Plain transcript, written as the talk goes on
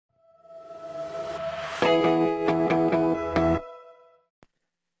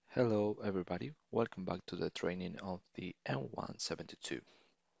Hello everybody, welcome back to the training of the M172.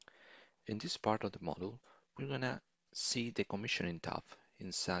 In this part of the module, we're gonna see the commissioning tab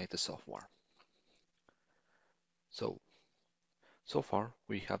inside the software. So far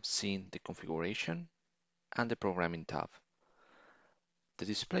we have seen the configuration and the programming tab. The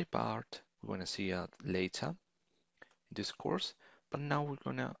display part we're gonna see later in this course, but now we're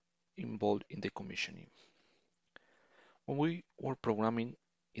gonna involve in the commissioning. When we were programming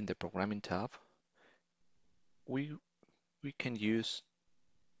in the programming tab, we can use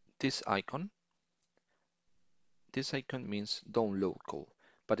this icon. This icon means download code,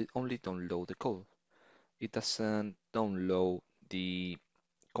 but it only downloads the code. It doesn't download the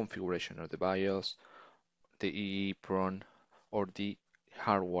configuration of the BIOS, the EEPROM, or the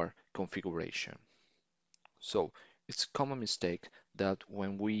hardware configuration. So it's a common mistake that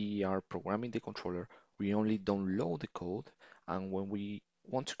when we are programming the controller, we only download the code, and when we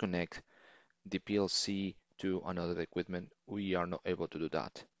want to connect the PLC to another equipment, we are not able to do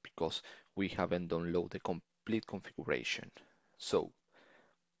that because we haven't downloaded the complete configuration. So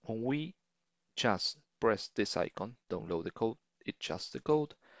when we just press this icon, download the code, it's just the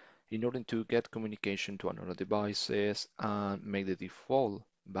code. In order to get communication to another devices and make the default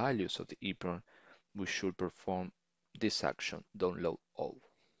values of the EEPROM, we should perform this action, download all.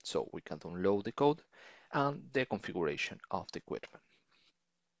 So we can download the code and the configuration of the equipment.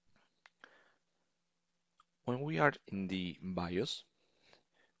 When we are in the BIOS,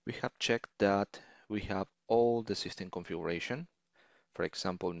 we have checked that we have all the system configuration. For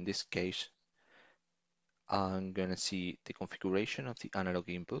example, in this case, I'm gonna see the configuration of the analog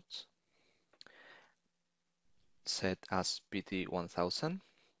inputs set as PT1000.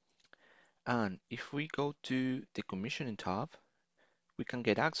 And if we go to the commissioning tab, we can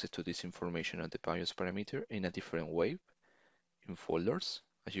get access to this information of the BIOS parameter in a different way in folders.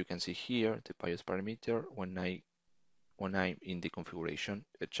 As you can see here, the BIOS parameter, when I'm in the configuration,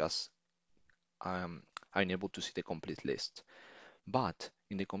 it just I'm able to see the complete list. But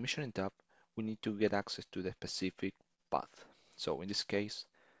in the commissioning tab, we need to get access to the specific path. So in this case,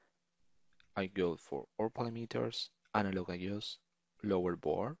 I go for all parameters, analog IOs, lower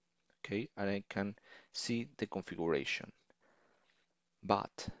board, okay, and I can see the configuration.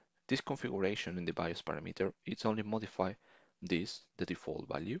 But this configuration in the BIOS parameter, it's only modify this, the default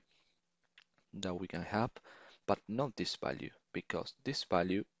value that we can have, but not this value, because this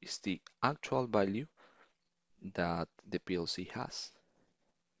value is the actual value that the PLC has.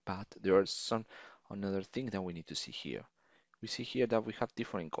 But there are some another thing that we need to see here. We see here that we have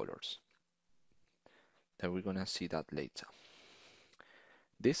different colors. That we're gonna see that later.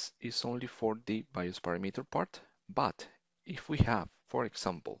 This is only for the BIOS parameter part, but if we have, for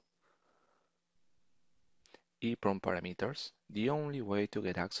example, EEPROM parameters, the only way to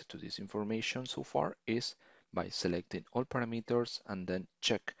get access to this information so far is by selecting all parameters and then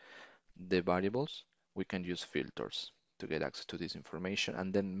check the variables. We can use filters to get access to this information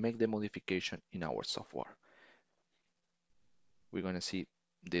and then make the modification in our software. We're going to see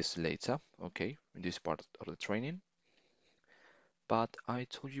this later, okay, in this part of the training. But I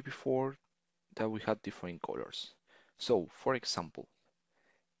told you before that we have different colors. So, for example,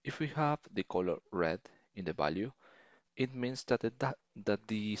 if we have the color red in the value, it means that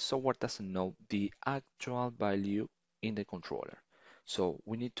the software doesn't know the actual value in the controller. So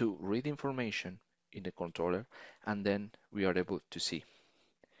we need to read information in the controller, and then we are able to see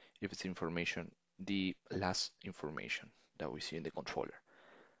if it's information, the last information that we see in the controller.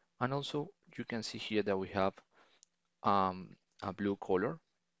 And also you can see here that we have a blue color.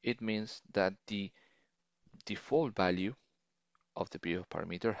 It means that the default value of the BIOS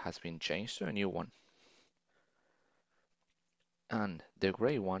parameter has been changed to a new one. And the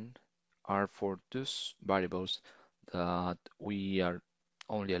gray one are for those variables that we are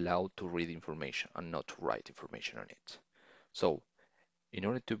only allowed to read information and not to write information on it. So in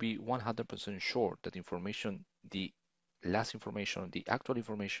order to be 100% sure that information, the last information, the actual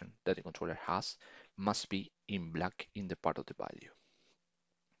information that the controller has must be in black in the part of the value.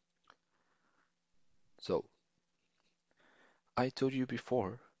 So I told you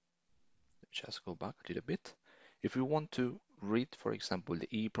before, just go back a little bit. If we want to read, for example, the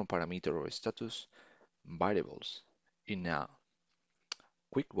EEPROM parameter or status variables in a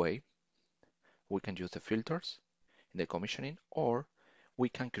quick way, we can use the filters in the commissioning, or we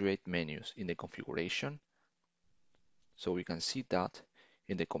can create menus in the configuration, so we can see that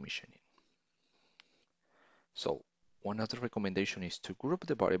in the commissioning. So one other recommendation is to group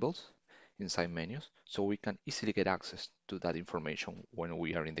the variables inside menus so we can easily get access to that information when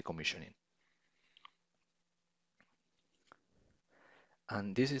we are in the commissioning.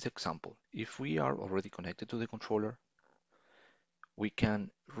 And this is example. If we are already connected to the controller, we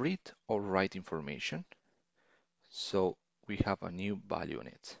can read or write information. So we have a new value in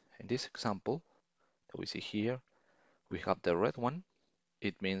it. In this example that we see here, we have the red one.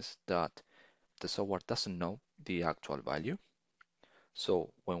 It means that the software doesn't know the actual value.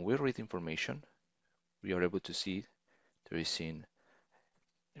 So when we read information, we are able to see there is in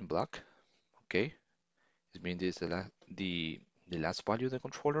black. Okay, it means this is the last value of the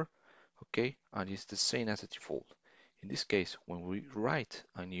controller. Okay, and it's the same as the default. In this case, when we write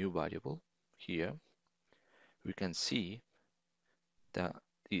a new variable here, we can see that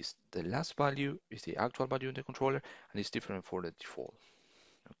is the last value is the actual value in the controller and it's different for the default.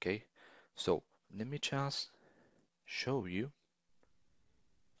 Okay, so let me just show you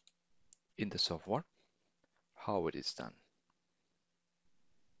in the software how it is done.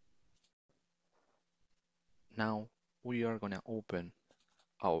 Now we are gonna open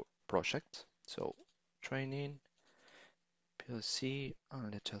our project. So training PLC,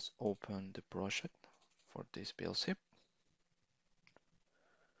 and let's just open the project for this PLC.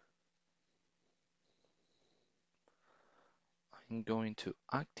 I'm going to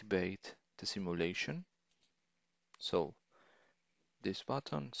activate the simulation. So this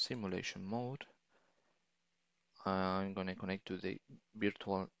button, simulation mode, I'm going to connect to the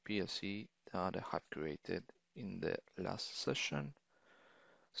virtual PLC that I have created in the last session.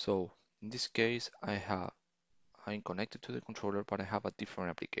 So in this case, I'm connected to the controller, but I have a different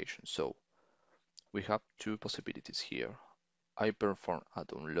application. So we have two possibilities here. I perform a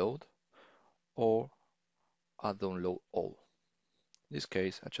download or a download all. In this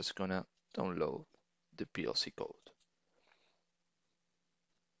case, I'm just gonna download the PLC code.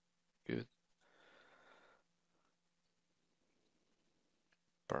 Good.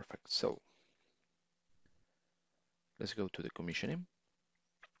 Perfect. So let's go to the commissioning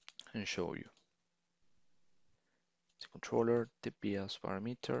and show you the controller, the BIOS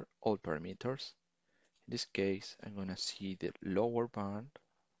parameter, all parameters. In this case, I'm gonna see the lower band,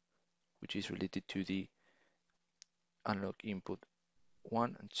 which is related to the analog input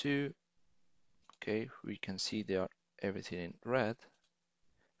 1 and 2. Okay, we can see there everything in red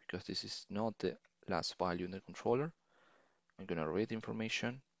because this is not the last value in the controller. I'm gonna read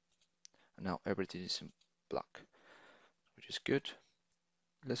information and now everything is in black, which is good.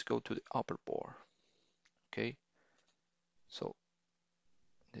 Let's go to the upper board. Okay, so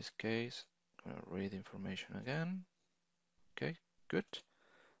in this case, I'm gonna read information again. Okay, good.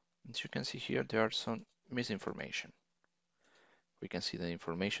 As you can see here, there are some misinformation. We can see the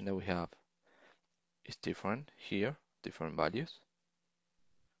information that we have is different here, different values.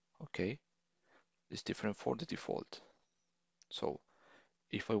 Okay, it's different for the default. So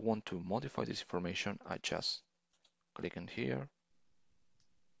if I want to modify this information, I just click on here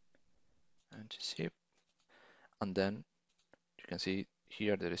and zip, and then you can see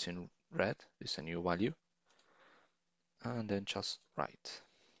here there is in red, is a new value, and then just write.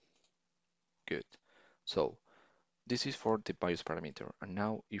 Good. So this is for the BIOS parameter. And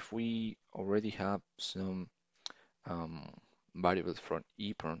now if we already have some variables from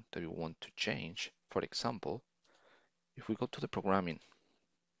EEPROM that we want to change, for example, if we go to the programming,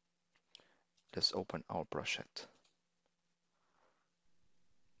 let's open our project.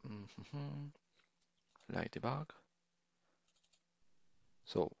 Light debug.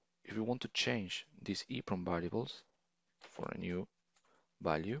 So if we want to change these EEPROM variables for a new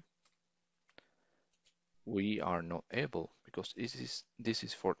value, we are not able because this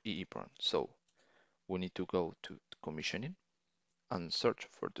is for EEPROM. So we need to go to commissioning and search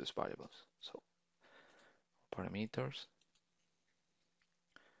for these variables. So parameters,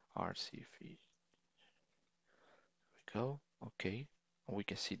 RCV, we go, okay, and we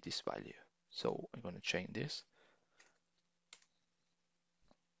can see this value. So I'm going to change this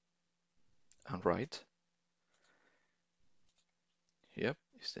and write. Yep,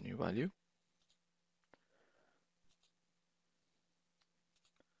 it's the new value.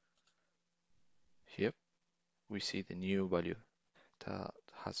 Yep, we see the new value that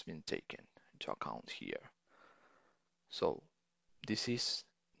has been taken into account here. So this is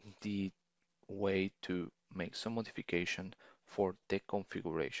the way to make some modification for the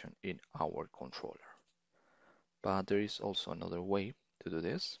configuration in our controller. But there is also another way to do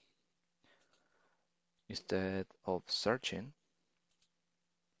this. Instead of searching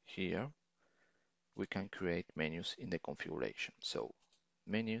here, we can create menus in the configuration. So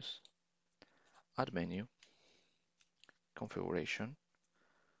menus, add menu, configuration,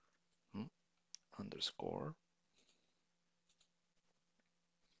 underscore,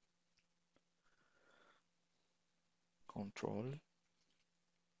 control,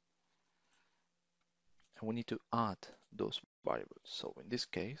 and we need to add those variables. So in this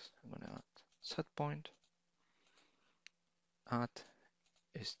case, I'm going to add setPoint, add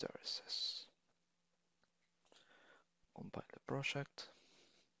hysteresis, compile the project,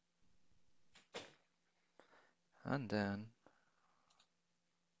 and then,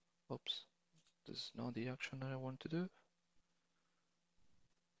 oops, this is not the action that I want to do.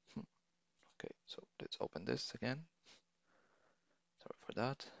 Okay, so let's open this again. Sorry for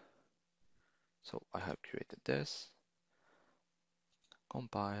that. So I have created this,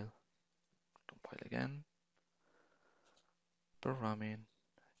 compile again, programming,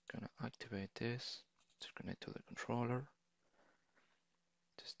 gonna activate this to connect to the controller.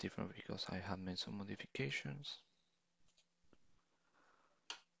 It's different because I have made some modifications.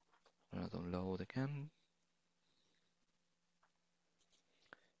 I'm gonna download again,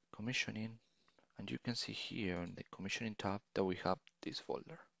 commissioning, and you can see here in the commissioning tab that we have this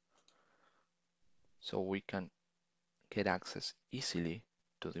folder. So we can get access easily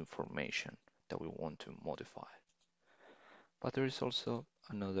to the information that we want to modify. But there is also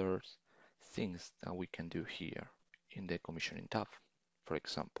another things that we can do here in the commissioning tab. For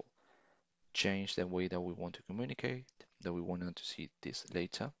example, change the way that we want to communicate, that we want to see this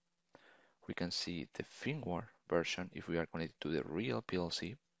later. We can see the firmware version if we are connected to the real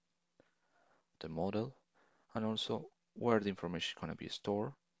PLC, the model, and also where the information is going to be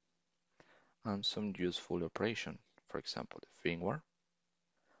stored, and some useful operation. For example, the firmware,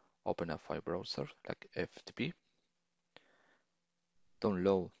 open a file browser like FTP,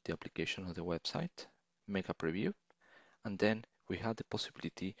 download the application on the website, make a preview, and then we have the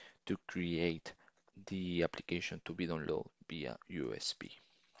possibility to create the application to be downloaded via USB.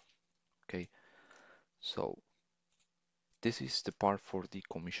 Okay, so this is the part for the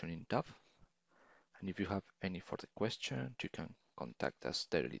commissioning tab. And if you have any further question, you can contact us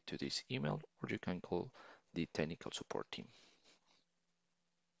directly to this email, or you can call the technical support team.